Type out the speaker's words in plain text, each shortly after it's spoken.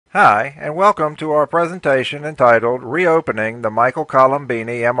Hi, and welcome to our presentation entitled Reopening the Michael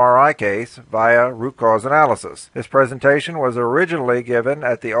Colombini MRI Case via Root Cause Analysis. This presentation was originally given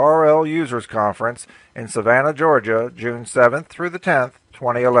at the RL Users Conference in Savannah, Georgia, June 7th through the 10th,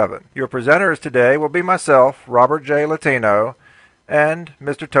 2011. Your presenters today will be myself, Robert J. Latino, and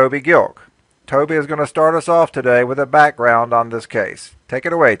Mr. Toby Gilk. Toby is going to start us off today with a background on this case. Take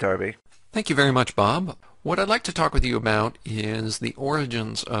it away, Toby. Thank you very much, Bob. What I'd like to talk with you about is the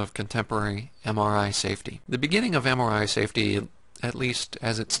origins of contemporary MRI safety. The beginning of MRI safety, at least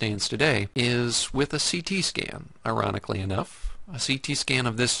as it stands today, is with a CT scan, ironically enough. A CT scan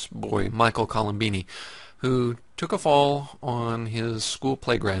of this boy, Michael Colombini, who took a fall on his school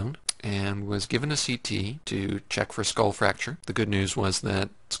playground and was given a CT to check for skull fracture. The good news was that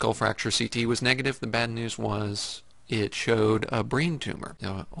skull fracture CT was negative. The bad news was it showed a brain tumor.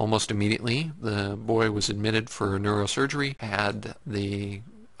 Almost immediately, the boy was admitted for neurosurgery, had the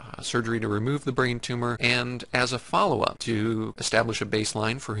surgery to remove the brain tumor, and as a follow-up to establish a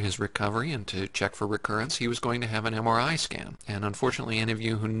baseline for his recovery and to check for recurrence, he was going to have an MRI scan. And unfortunately, any of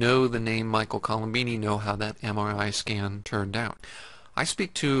you who know the name Michael Colombini know how that MRI scan turned out. I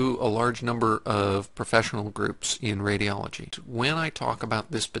speak to a large number of professional groups in radiology. When I talk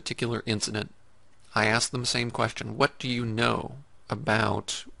about this particular incident, I ask them the same question: what do you know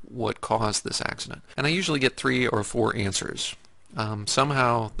about what caused this accident? And I usually get 3 or 4 answers.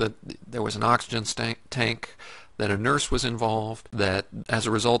 Somehow that there was an oxygen tank, that a nurse was involved, that as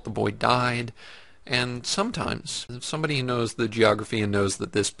a result the boy died, and sometimes somebody who knows the geography and knows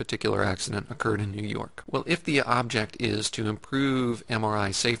that this particular accident occurred in New York. Well, if the object is to improve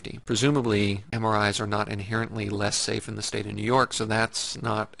MRI safety, presumably MRIs are not inherently less safe in the state of New York, so that's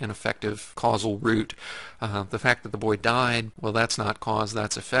not an effective causal route. The fact that the boy died, well, that's not cause,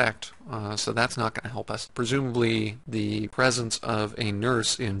 that's effect, so that's not going to help us. Presumably the presence of a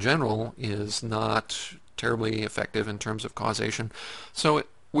nurse in general is not terribly effective in terms of causation, so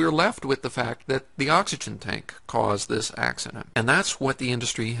we're left with the fact that the oxygen tank caused this accident. And that's what the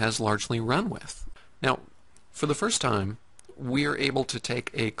industry has largely run with. Now, for the first time, we're able to take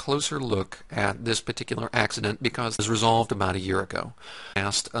a closer look at this particular accident because it was resolved about a year ago.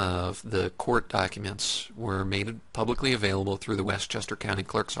 Last of the court documents were made publicly available through the Westchester County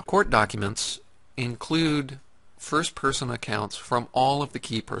Clerk's Office. Court documents include first-person accounts from all of the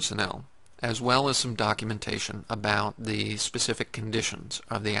key personnel, as well as some documentation about the specific conditions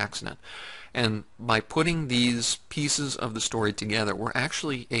of the accident. And by putting these pieces of the story together, we're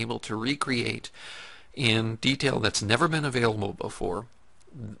actually able to recreate in detail that's never been available before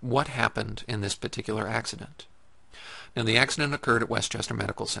what happened in this particular accident. Now, the accident occurred at Westchester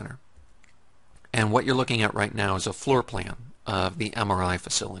Medical Center. And what you're looking at right now is a floor plan of the MRI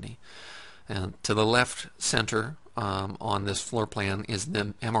facility. And to the left center on this floor plan is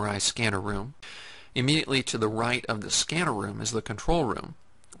the MRI scanner room. Immediately to the right of the scanner room is the control room,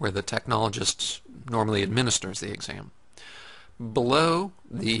 where the technologist normally administers the exam. Below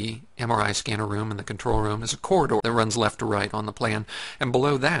the MRI scanner room and the control room is a corridor that runs left to right on the plan, and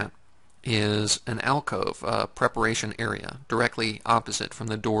below that is an alcove, a preparation area, directly opposite from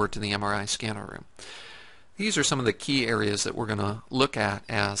the door to the MRI scanner room. These are some of the key areas that we're going to look at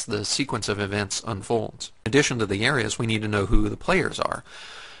as the sequence of events unfolds. In addition to the areas, we need to know who the players are.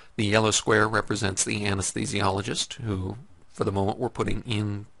 The yellow square represents the anesthesiologist, who for the moment we're putting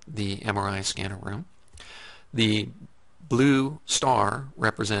in the MRI scanner room. The blue star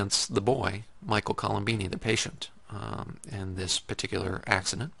represents the boy, Michael Colombini, the patient, in this particular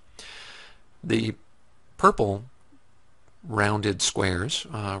accident. The purple rounded squares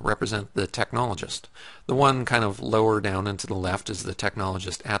represent the technologist. The one kind of lower down and to the left is the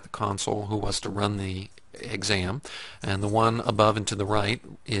technologist at the console who was to run the exam, and the one above and to the right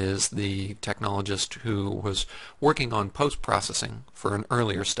is the technologist who was working on post-processing for an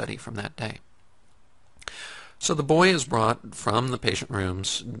earlier study from that day. So the boy is brought from the patient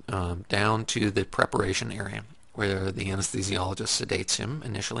rooms down to the preparation area, where the anesthesiologist sedates him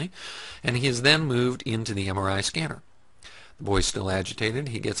initially, and he is then moved into the MRI scanner. The boy's still agitated.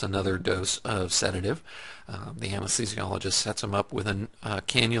 He gets another dose of sedative. The anesthesiologist sets him up with a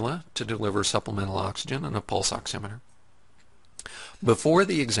cannula to deliver supplemental oxygen and a pulse oximeter. Before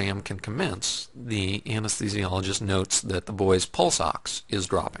the exam can commence, the anesthesiologist notes that the boy's pulse ox is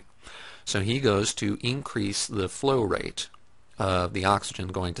dropping. So he goes to increase the flow rate of the oxygen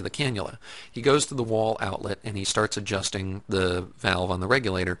going to the cannula. He goes to the wall outlet and he starts adjusting the valve on the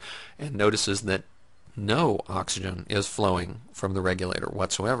regulator and notices that no oxygen is flowing from the regulator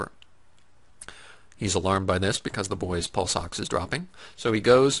whatsoever. He's alarmed by this because the boy's pulse ox is dropping. So he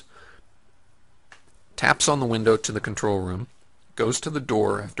goes, taps on the window to the control room, goes to the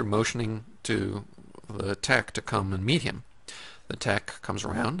door after motioning to the tech to come and meet him. The tech comes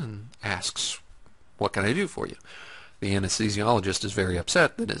around and asks, "What can I do for you?" The anesthesiologist is very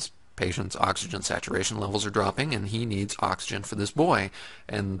upset that his patient's oxygen saturation levels are dropping and he needs oxygen for this boy.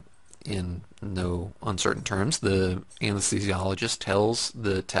 And in no uncertain terms, the anesthesiologist tells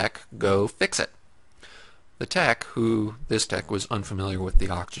the tech, "Go fix it." The tech, this tech was unfamiliar with the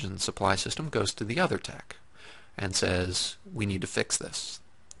oxygen supply system, goes to the other tech and says, "We need to fix this."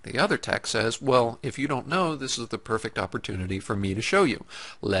 The other tech says, "Well, if you don't know, this is the perfect opportunity for me to show you.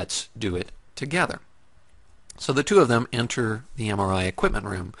 Let's do it together." So the two of them enter the MRI equipment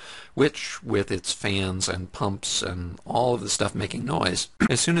room, which, with its fans and pumps and all of the stuff making noise,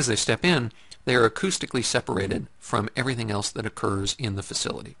 as soon as they step in, they are acoustically separated from everything else that occurs in the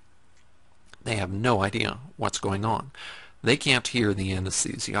facility. They have no idea what's going on. They can't hear the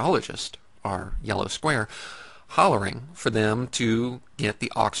anesthesiologist, our yellow square, hollering for them to get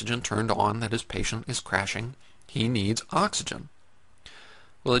the oxygen turned on that his patient is crashing. He needs oxygen.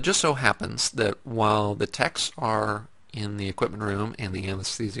 Well, it just so happens that while the techs are in the equipment room and the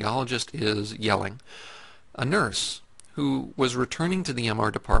anesthesiologist is yelling, a nurse who was returning to the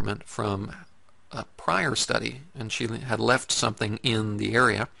MR department from a prior study, and she had left something in the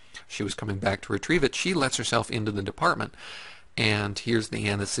area, she was coming back to retrieve it, she lets herself into the department and hears the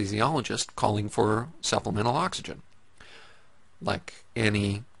anesthesiologist calling for supplemental oxygen. Like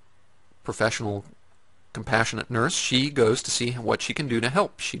any professional, compassionate nurse, she goes to see what she can do to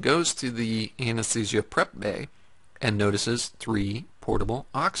help. She goes to the anesthesia prep bay and notices 3 portable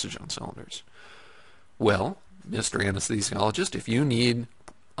oxygen cylinders. "Well, Mr. Anesthesiologist, if you need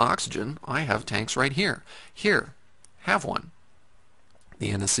oxygen, I have tanks right here. Here, have one."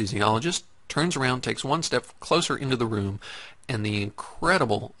 The anesthesiologist turns around, takes one step closer into the room, and the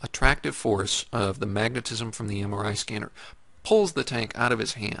incredible attractive force of the magnetism from the MRI scanner pulls the tank out of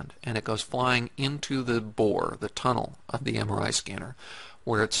his hand, and it goes flying into the bore, the tunnel of the MRI scanner,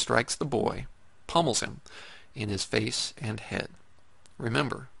 where it strikes the boy, pummels him in his face and head.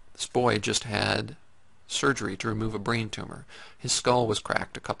 Remember, this boy just had surgery to remove a brain tumor. His skull was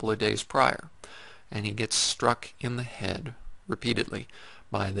cracked a couple of days prior, and he gets struck in the head repeatedly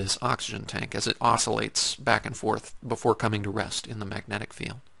by this oxygen tank as it oscillates back and forth before coming to rest in the magnetic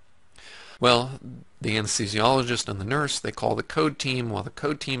field. Well, the anesthesiologist and the nurse, they call the code team. While the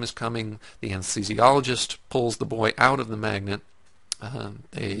code team is coming, the anesthesiologist pulls the boy out of the magnet.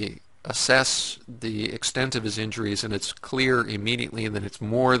 They assess the extent of his injuries, and it's clear immediately that it's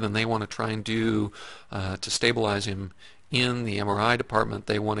more than they want to try and do to stabilize him in the MRI department.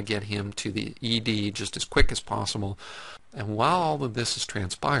 They want to get him to the ED just as quick as possible. And while all of this is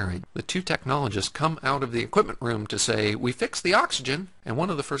transpiring, the 2 technologists come out of the equipment room to say, "We fixed the oxygen." And one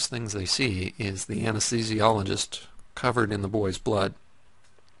of the first things they see is the anesthesiologist covered in the boy's blood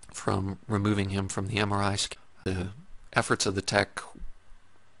from removing him from the MRI scan. The efforts of the tech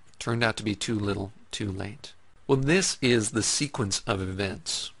turned out to be too little, too late. Well, this is the sequence of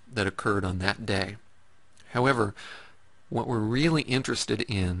events that occurred on that day. However, what we're really interested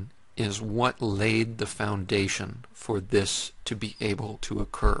in is what laid the foundation for this to be able to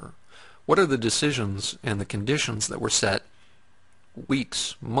occur. What are the decisions and the conditions that were set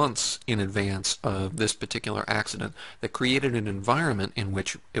weeks, months in advance of this particular accident that created an environment in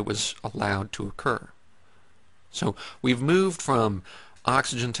which it was allowed to occur? So we've moved from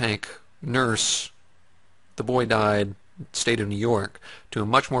oxygen tank, nurse, the boy died, state of New York, to a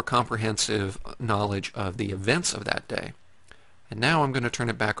much more comprehensive knowledge of the events of that day. And now I'm going to turn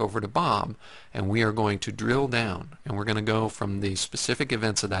it back over to Bob, and we are going to drill down, and we're going to go from the specific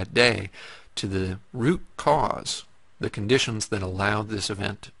events of that day to the root cause, the conditions that allowed this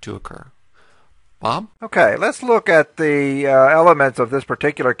event to occur. Bob? Okay, let's look at the elements of this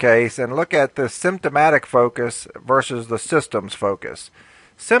particular case and look at the symptomatic focus versus the systems focus.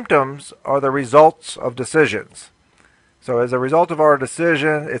 Symptoms are the results of decisions. So as a result of our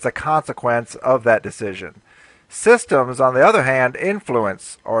decision, it's a consequence of that decision. Systems, on the other hand,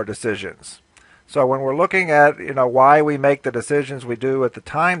 influence our decisions. So when we're looking at why we make the decisions we do at the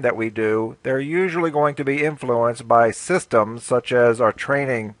time that we do, they're usually going to be influenced by systems such as our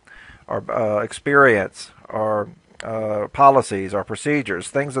training, our experience, our policies, our procedures,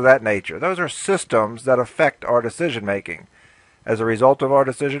 things of that nature. Those are systems that affect our decision making. As a result of our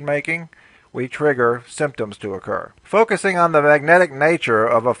decision making, we trigger symptoms to occur. Focusing on the magnetic nature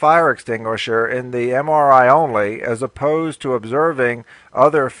of a fire extinguisher in the MRI only, as opposed to observing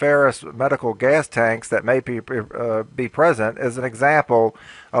other ferrous medical gas tanks that may be present, is an example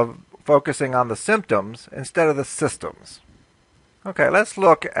of focusing on the symptoms instead of the systems. Okay, let's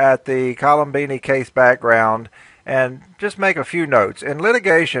look at the Colombini case background And just make a few notes. In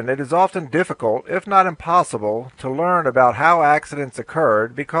litigation, it is often difficult, if not impossible, to learn about how accidents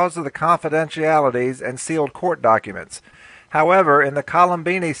occurred because of the confidentialities and sealed court documents. However, in the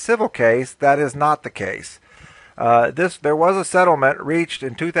Colombini civil case, that is not the case. There was a settlement reached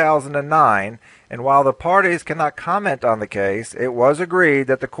in 2009, and while the parties cannot comment on the case, it was agreed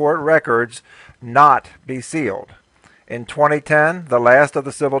that the court records not be sealed. In 2010, the last of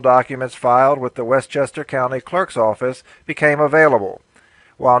the civil documents filed with the Westchester County Clerk's Office became available.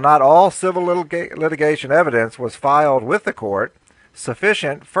 While not all civil litigation evidence was filed with the court,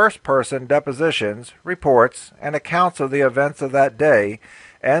 sufficient first-person depositions, reports, and accounts of the events of that day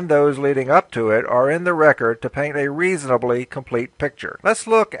and those leading up to it are in the record to paint a reasonably complete picture. Let's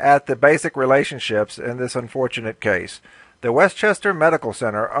look at the basic relationships in this unfortunate case. The Westchester Medical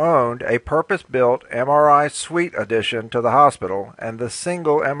Center owned a purpose-built MRI suite addition to the hospital and the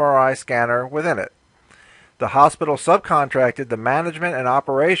single MRI scanner within it. The hospital subcontracted the management and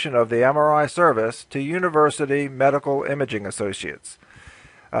operation of the MRI service to University Medical Imaging Associates.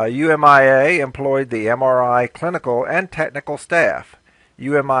 UMIA employed the MRI clinical and technical staff.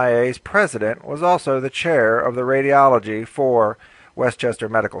 UMIA's president was also the chair of the radiology for Westchester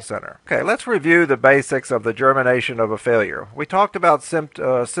Medical Center. Okay, let's review the basics of the germination of a failure. We talked about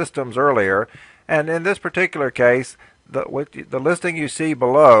systems earlier, and in this particular case, the listing you see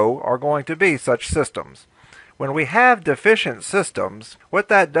below are going to be such systems. When we have deficient systems, what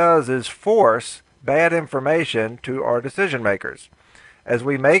that does is force bad information to our decision makers. As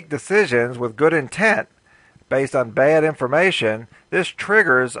we make decisions with good intent, based on bad information, this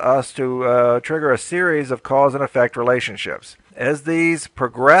triggers us to trigger a series of cause and effect relationships. As these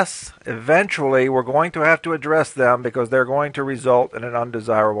progress, eventually we're going to have to address them because they're going to result in an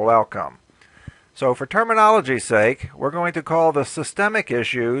undesirable outcome. So for terminology's sake, we're going to call the systemic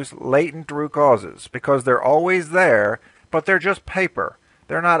issues latent root causes because they're always there, but they're just paper.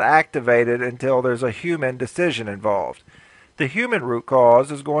 They're not activated until there's a human decision involved. The human root cause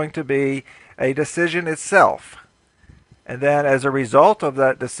is going to be a decision itself. And then as a result of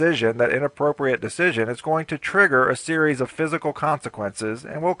that decision, that inappropriate decision, it's going to trigger a series of physical consequences,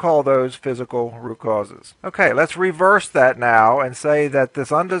 and we'll call those physical root causes. Okay, let's reverse that now and say that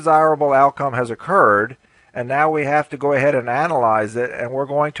this undesirable outcome has occurred, and now we have to go ahead and analyze it, and we're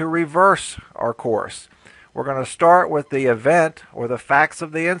going to reverse our course. We're going to start with the event or the facts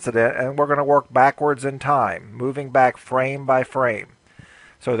of the incident, and we're going to work backwards in time, moving back frame by frame.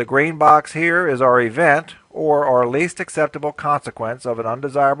 So the green box here is our event, or our least acceptable consequence of an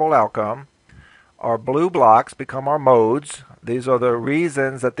undesirable outcome. Our blue blocks become our modes. These are the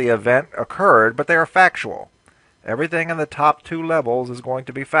reasons that the event occurred, but they are factual. Everything in the top two levels is going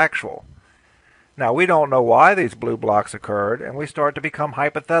to be factual. Now, we don't know why these blue blocks occurred, and we start to become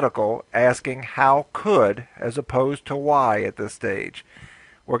hypothetical, asking how could as opposed to why at this stage.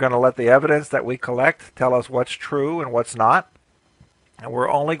 We're going to let the evidence that we collect tell us what's true and what's not. And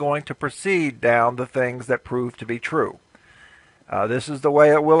we're only going to proceed down the things that prove to be true. This is the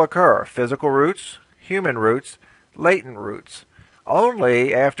way it will occur. Physical roots, human roots, latent roots.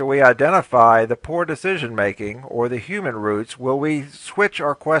 Only after we identify the poor decision making or the human roots will we switch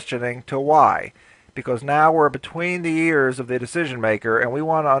our questioning to why. Because now we're between the ears of the decision maker and we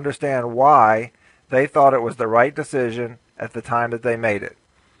want to understand why they thought it was the right decision at the time that they made it.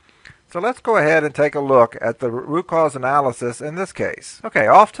 So let's go ahead and take a look at the root cause analysis in this case. Okay,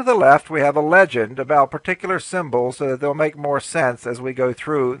 off to the left we have a legend about particular symbols so that they'll make more sense as we go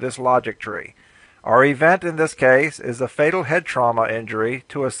through this logic tree. Our event in this case is a fatal head trauma injury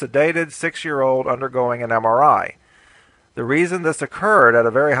to a sedated 6-year-old undergoing an MRI. The reason this occurred at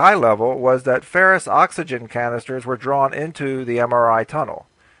a very high level was that ferrous oxygen canisters were drawn into the MRI tunnel.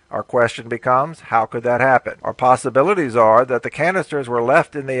 Our question becomes, how could that happen? Our possibilities are that the canisters were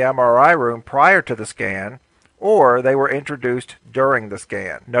left in the MRI room prior to the scan, or they were introduced during the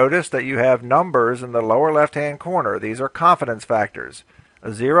scan. Notice that you have numbers in the lower left-hand corner. These are confidence factors.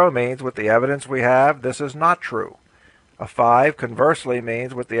 A 0 means with the evidence we have, this is not true. A 5 conversely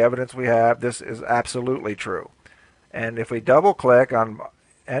means with the evidence we have, this is absolutely true. And if we double-click on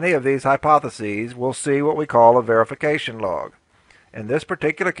any of these hypotheses, we'll see what we call a verification log. In this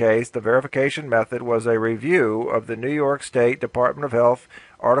particular case, the verification method was a review of the New York State Department of Health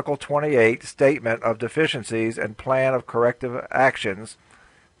Article 28 Statement of Deficiencies and Plan of Corrective Actions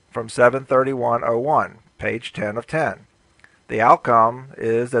from 7/31/01, page 10 of 10. The outcome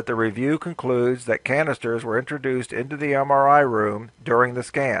is that the review concludes that canisters were introduced into the MRI room during the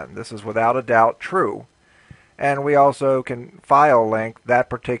scan. This is without a doubt true. and we also can file link that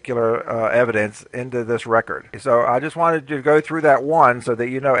particular evidence into this record. So I just wanted to go through that one so that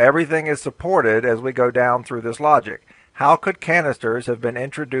you know everything is supported as we go down through this logic. How could canisters have been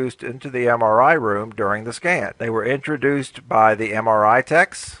introduced into the MRI room during the scan? They were introduced by the MRI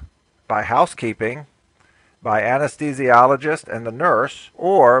techs, by housekeeping, by anesthesiologist and the nurse,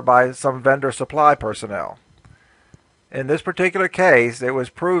 or by some vendor supply personnel. In this particular case, it was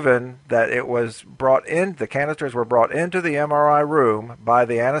proven that the canisters were brought into the MRI room by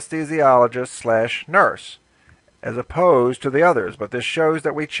the anesthesiologist/nurse, as opposed to the others, but this shows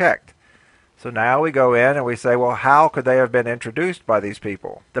that we checked. So now we go in and we say, well, how could they have been introduced by these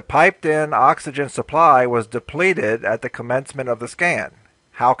people? The piped-in oxygen supply was depleted at the commencement of the scan.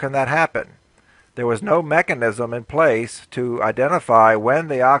 How can that happen? There was no mechanism in place to identify when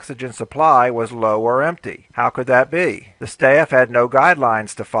the oxygen supply was low or empty. How could that be? The staff had no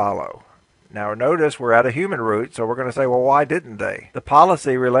guidelines to follow. Now notice we're at a human root, so we're going to say, well, why didn't they? The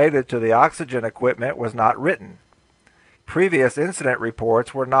policy related to the oxygen equipment was not written. Previous incident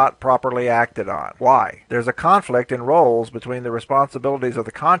reports were not properly acted on. Why? There's a conflict in roles between the responsibilities of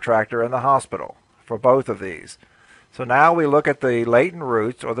the contractor and the hospital for both of these. So now we look at the latent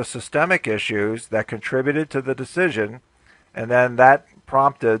roots or the systemic issues that contributed to the decision, and then that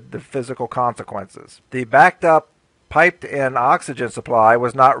prompted the physical consequences. The backed up, piped-in oxygen supply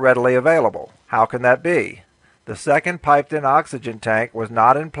was not readily available. How can that be? The second piped-in oxygen tank was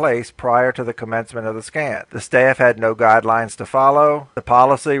not in place prior to the commencement of the scan. The staff had no guidelines to follow. The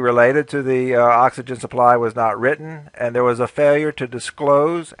policy related to the oxygen supply was not written, and there was a failure to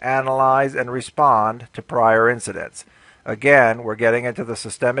disclose, analyze, and respond to prior incidents. Again, we're getting into the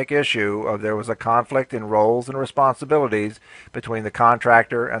systemic issue of there was a conflict in roles and responsibilities between the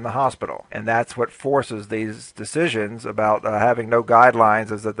contractor and the hospital. And that's what forces these decisions about having no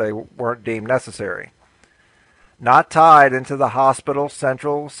guidelines, is that they weren't deemed necessary. Not tied into the hospital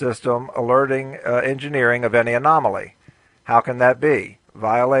central system alerting engineering of any anomaly. How can that be?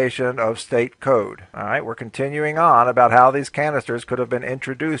 Violation of state code. All right, we're continuing on about how these canisters could have been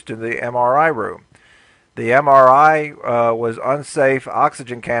introduced to the MRI room. The MRI was unsafe.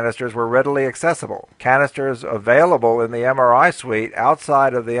 Oxygen canisters were readily accessible. Canisters available in the MRI suite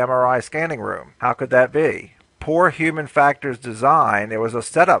outside of the MRI scanning room. How could that be? Poor human factors design. There was a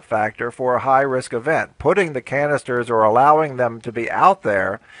setup factor for a high-risk event. Putting the canisters or allowing them to be out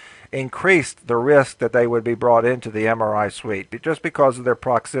there increased the risk that they would be brought into the MRI suite just because of their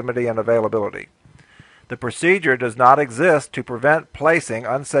proximity and availability. The procedure does not exist to prevent placing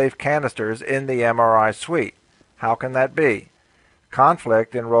unsafe canisters in the MRI suite. How can that be?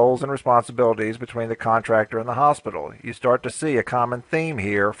 Conflict in roles and responsibilities between the contractor and the hospital. You start to see a common theme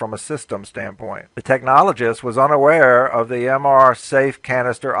here from a system standpoint. The technologist was unaware of the MR safe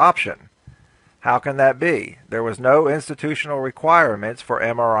canister option. How can that be? There was no institutional requirements for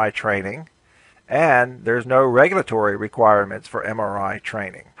MRI training, and there's no regulatory requirements for MRI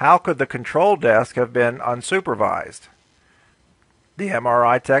training. How could the control desk have been unsupervised? The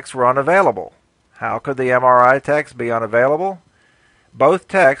MRI techs were unavailable. How could the MRI techs be unavailable? Both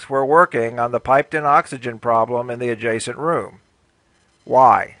techs were working on the piped-in oxygen problem in the adjacent room.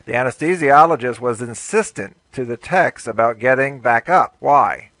 Why? The anesthesiologist was insistent to the techs about getting back up.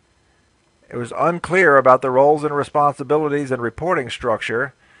 Why? It was unclear about the roles and responsibilities and reporting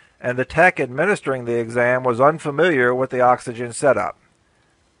structure, and the tech administering the exam was unfamiliar with the oxygen setup.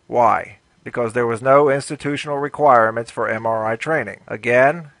 Why? Because there was no institutional requirements for MRI training.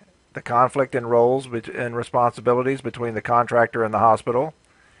 Again, the conflict in roles and responsibilities between the contractor and the hospital,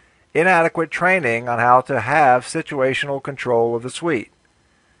 inadequate training on how to have situational control of the suite.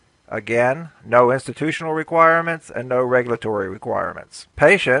 Again, no institutional requirements and no regulatory requirements.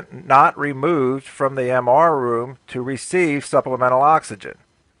 Patient not removed from the MR room to receive supplemental oxygen.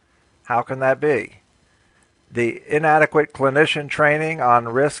 How can that be? The inadequate clinician training on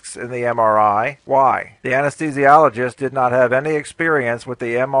risks in the MRI. Why? The anesthesiologist did not have any experience with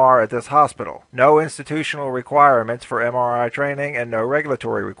the MR at this hospital. No institutional requirements for MRI training and no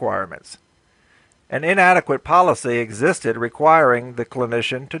regulatory requirements. An inadequate policy existed requiring the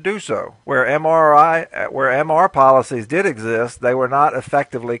clinician to do so. Where MR policies did exist, they were not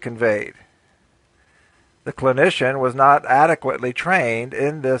effectively conveyed. The clinician was not adequately trained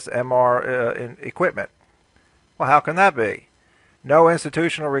in this MR equipment. Well, how can that be? No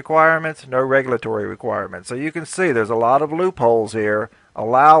institutional requirements, no regulatory requirements. So you can see there's a lot of loopholes here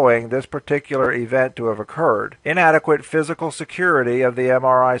allowing this particular event to have occurred. Inadequate physical security of the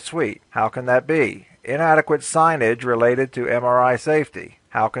MRI suite. How can that be? Inadequate signage related to MRI safety.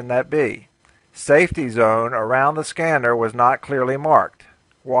 How can that be? Safety zone around the scanner was not clearly marked.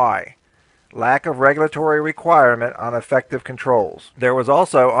 Why? lack of regulatory requirement on effective controls. There was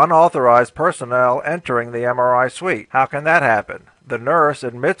also unauthorized personnel entering the MRI suite. How can that happen? The nurse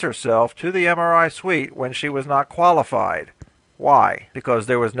admits herself to the MRI suite when she was not qualified. Why? Because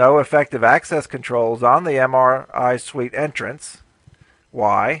there was no effective access controls on the MRI suite entrance.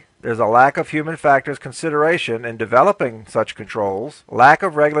 Why? There's a lack of human factors consideration in developing such controls, lack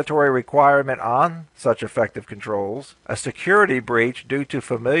of regulatory requirement on such effective controls, a security breach due to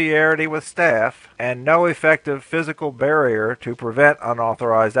familiarity with staff, and no effective physical barrier to prevent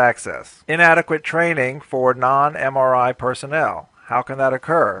unauthorized access. Inadequate training for non-MRI personnel. How can that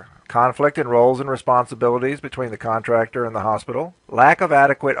occur? Conflict in roles and responsibilities between the contractor and the hospital, lack of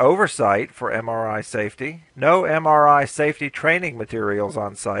adequate oversight for MRI safety, no MRI safety training materials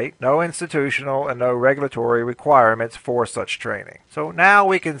on site, no institutional and no regulatory requirements for such training. So now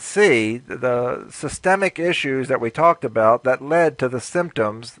we can see the systemic issues that we talked about that led to the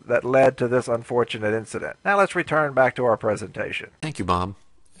symptoms that led to this unfortunate incident. Now let's return back to our presentation. Thank you, Bob.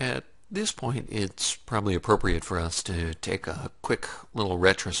 At this point, it's probably appropriate for us to take a quick little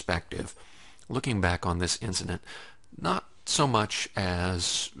retrospective, looking back on this incident, not so much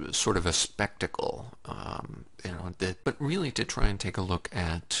as sort of a spectacle, but really to try and take a look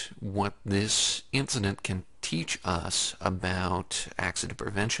at what this incident can teach us about accident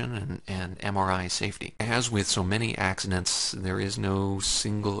prevention and MRI safety. As with so many accidents, there is no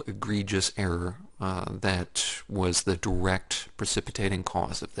single egregious error that was the direct precipitating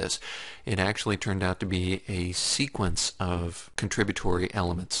cause of this. It actually turned out to be a sequence of contributory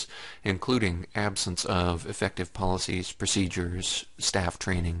elements, including absence of effective policies, procedures, staff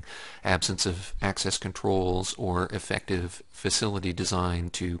training, absence of access controls, or effective facility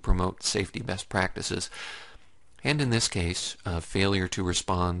design to promote safety best practices, and in this case, a failure to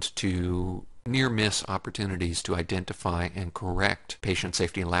respond to near-miss opportunities to identify and correct patient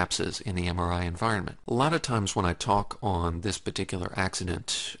safety lapses in the MRI environment. A lot of times when I talk on this particular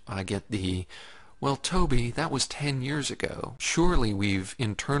accident, I get the, well, Toby, that was 10 years ago. Surely we've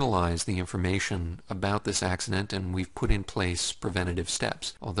internalized the information about this accident and we've put in place preventative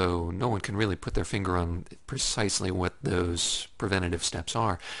steps, although no one can really put their finger on precisely what those preventative steps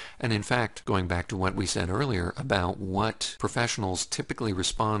are. And in fact, going back to what we said earlier about what professionals typically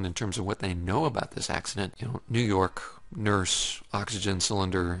respond in terms of what they know about this accident, New York, nurse, oxygen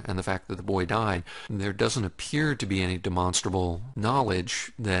cylinder, and the fact that the boy died, there doesn't appear to be any demonstrable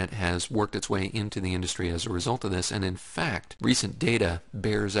knowledge that has worked its way into the industry as a result of this. And in fact, recent data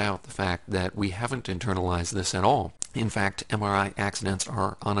bears out the fact that we haven't internalized this at all. In fact, MRI accidents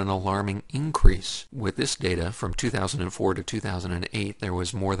are on an alarming increase. With this data from 2004 to 2008, there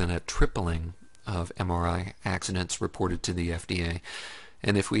was more than a tripling of MRI accidents reported to the FDA.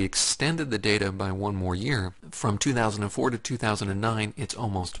 And if we extended the data by one more year, from 2004 to 2009, it's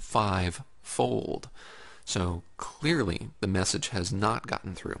almost five-fold. So clearly the message has not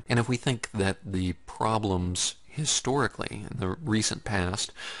gotten through. And if we think that the problems historically in the recent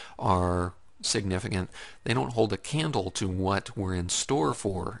past are significant, they don't hold a candle to what we're in store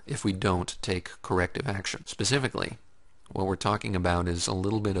for if we don't take corrective action. Specifically, what we're talking about is a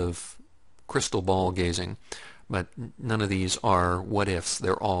little bit of crystal ball gazing, but none of these are what-ifs.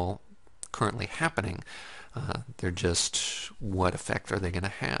 They're all currently happening. They're just what effect are they going to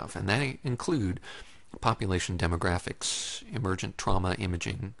have? And they include population demographics, emergent trauma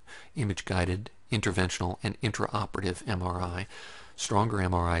imaging, image-guided, interventional, and intraoperative MRI, stronger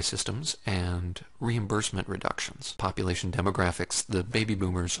MRI systems, and reimbursement reductions. Population demographics, the baby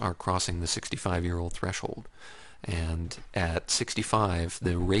boomers are crossing the 65-year-old threshold. And at 65,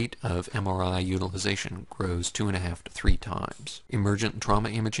 the rate of MRI utilization grows 2.5 to 3 times. Emergent trauma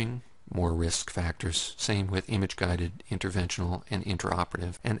imaging, more risk factors, same with image-guided, interventional, and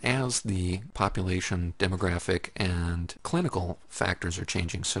intraoperative. And as the population demographic and clinical factors are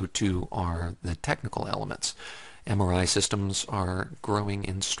changing, so too are the technical elements. MRI systems are growing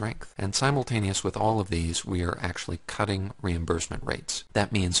in strength. And simultaneous with all of these, we are actually cutting reimbursement rates.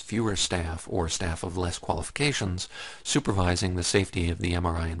 That means fewer staff or staff of less qualifications supervising the safety of the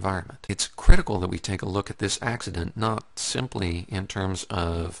MRI environment. It's critical that we take a look at this accident not simply in terms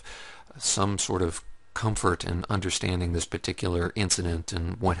of some sort of comfort in understanding this particular incident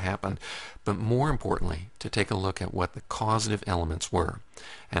and what happened, but more importantly, to take a look at what the causative elements were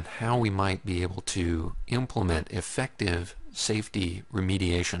and how we might be able to implement effective safety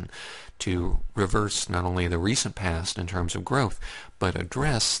remediation to reverse not only the recent past in terms of growth, but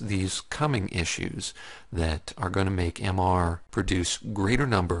address these coming issues that are going to make MR produce greater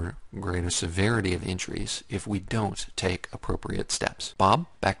number, greater severity of injuries if we don't take appropriate steps. Bob,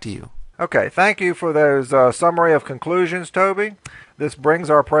 back to you. Okay, thank you for those summary of conclusions, Toby. this brings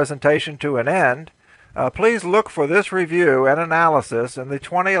our presentation to an end. Please look for this review and analysis in the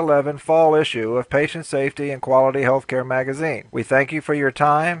 2011 fall issue of Patient Safety and Quality Healthcare magazine. We thank you for your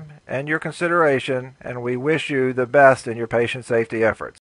time and your consideration, and we wish you the best in your patient safety efforts.